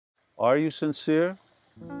Are you sincere?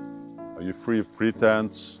 Are you free of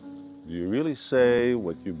pretense? Do you really say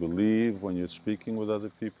what you believe when you're speaking with other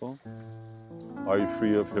people? Are you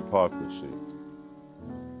free of hypocrisy?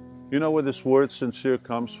 You know where this word sincere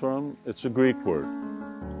comes from? It's a Greek word.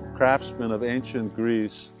 Craftsmen of ancient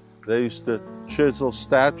Greece, they used to chisel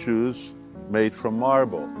statues made from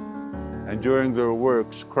marble. And during their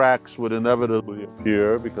works, cracks would inevitably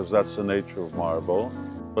appear because that's the nature of marble.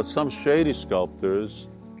 But some shady sculptors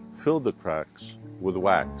filled the cracks with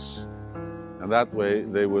wax. And that way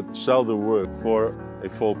they would sell the work for a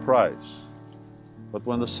full price. But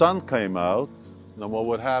when the sun came out, then what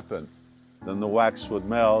would happen? Then the wax would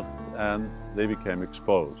melt and they became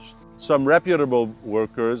exposed. Some reputable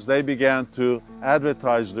workers, they began to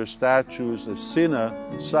advertise their statues as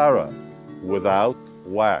sincero, without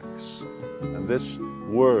wax. And this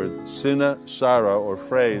word, sincero, or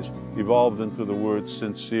phrase, evolved into the word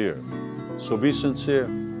sincere. So be sincere.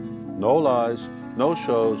 No lies, no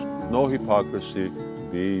shows, no hypocrisy.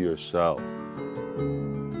 Be yourself.